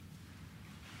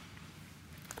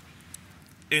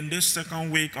In this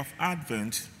second week of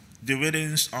Advent, the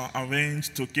readings are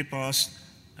arranged to keep us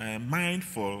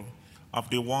mindful of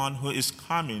the one who is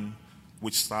coming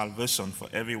with salvation for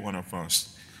every one of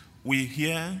us. We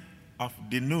hear of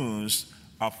the news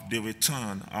of the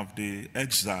return of the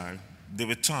exile, the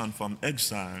return from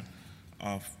exile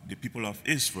of the people of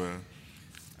Israel.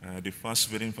 The first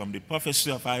reading from the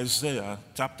prophecy of Isaiah,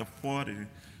 chapter 40.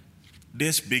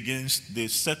 This begins the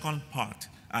second part.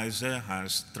 Isaiah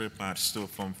has three parts, so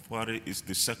from 40 is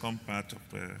the second part of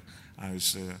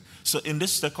Isaiah. So in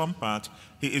this second part,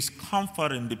 he is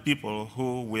comforting the people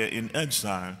who were in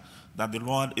exile that the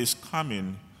Lord is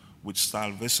coming with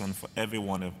salvation for every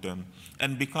one of them.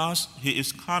 And because he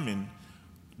is coming,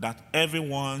 that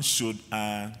everyone should,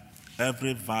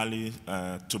 every valley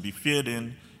to be filled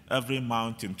in, every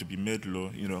mountain to be made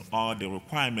low, all the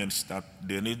requirements that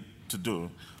they need to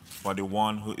do for the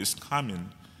one who is coming.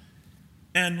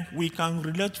 And we can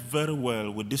relate very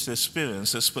well with this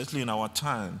experience, especially in our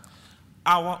time.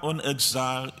 Our own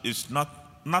exile is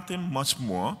nothing much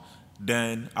more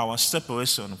than our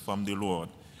separation from the Lord.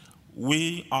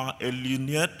 We are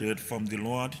alienated from the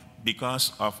Lord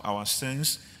because of our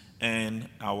sins and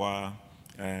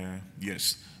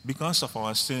because of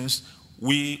our sins,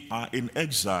 we are in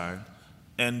exile,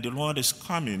 and the Lord is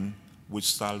coming with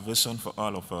salvation for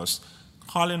all of us,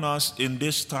 calling us in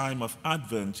this time of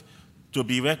Advent to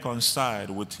be reconciled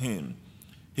with him.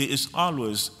 He is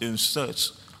always in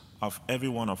search of every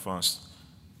one of us,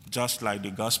 just like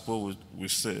the gospel we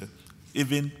say,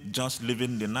 even just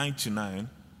leaving the 99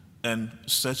 and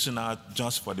searching out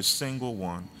just for the single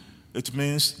one. It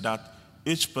means that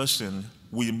each person,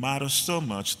 we matter so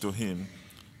much to him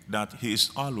that he is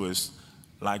always,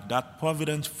 like that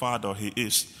provident father he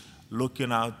is,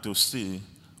 looking out to see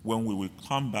when we will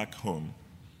come back home.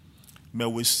 May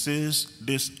we seize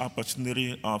this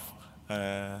opportunity of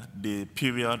the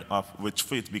period of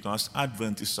retreat, because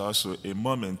Advent is also a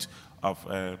moment of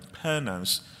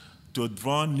penance, to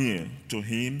draw near to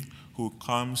him who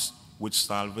comes with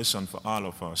salvation for all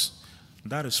of us.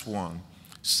 That is one.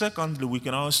 Secondly, we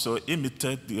can also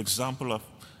imitate the example of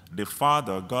the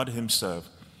Father, God himself,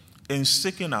 in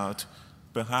seeking out.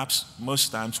 Perhaps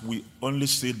most times we only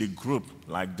see the group,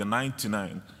 like the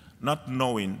 99, not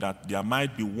knowing that there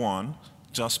might be one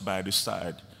just by the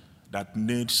side that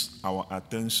needs our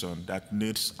attention, that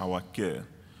needs our care.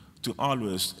 To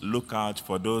always look out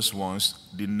for those ones,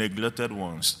 the neglected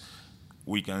ones.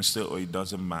 We can say, oh, it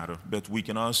doesn't matter. But we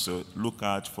can also look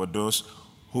out for those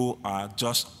who are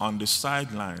just on the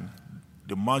sideline,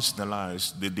 the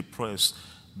marginalized, the depressed,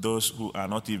 those who are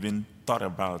not even thought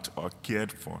about or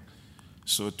cared for.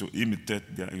 So to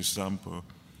imitate their example.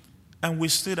 And we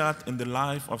see that in the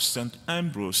life of St.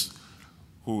 Ambrose,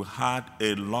 who had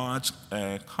a large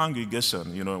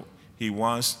congregation. He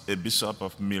was a bishop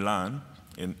of Milan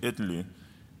in Italy.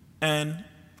 And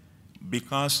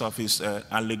because of his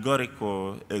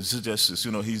allegorical exegesis,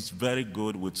 he's very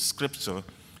good with scripture,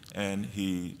 and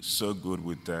he's so good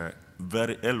with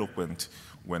very eloquent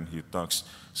when he talks.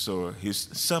 So his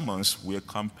sermons were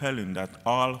compelling that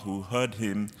all who heard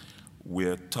him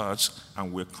were touched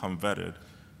and were converted.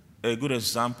 A good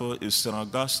example is St.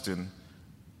 Augustine.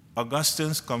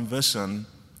 Augustine's conversion,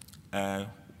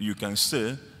 you can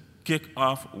say, kicked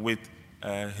off with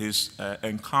his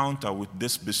encounter with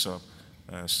this bishop,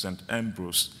 St.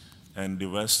 Ambrose, and the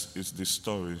rest is the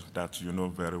story that you know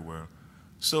very well.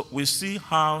 So we see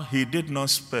how he did not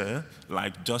spare,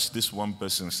 like just this one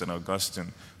person, St.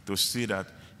 Augustine, to see that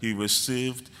he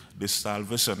received the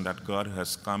salvation that God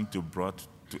has come to brought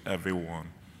to everyone.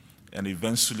 And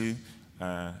eventually,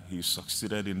 he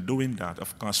succeeded in doing that,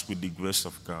 of course, with the grace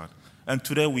of God. And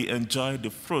today we enjoy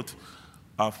the fruit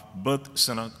of both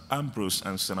St. Ambrose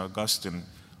and St. Augustine.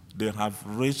 They have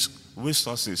rich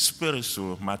resources,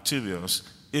 spiritual materials,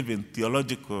 even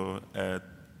theological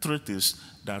treatises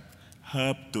that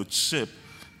help to shape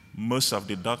most of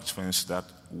the doctrines that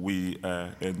we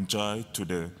enjoy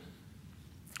today.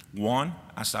 One,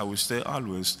 as I will say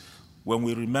always, when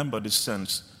we remember the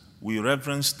saints, we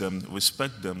reverence them,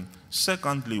 respect them.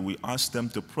 Secondly, we ask them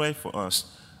to pray for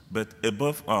us, but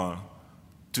above all,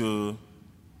 to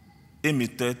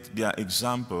imitate their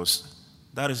examples.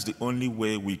 That is the only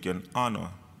way we can honor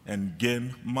and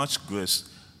gain much grace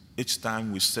each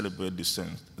time we celebrate the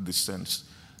saints.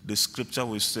 The scripture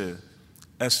will say,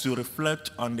 as you reflect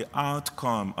on the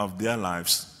outcome of their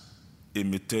lives,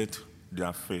 imitate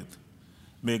their faith.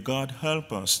 May God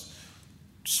help us,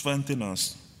 strengthen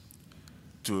us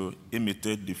to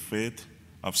imitate the faith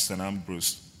of St.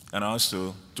 Ambrose, and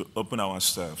also to open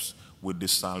ourselves with the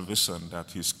salvation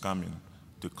that is coming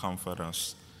to comfort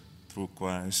us through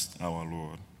Christ our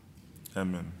Lord.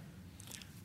 Amen.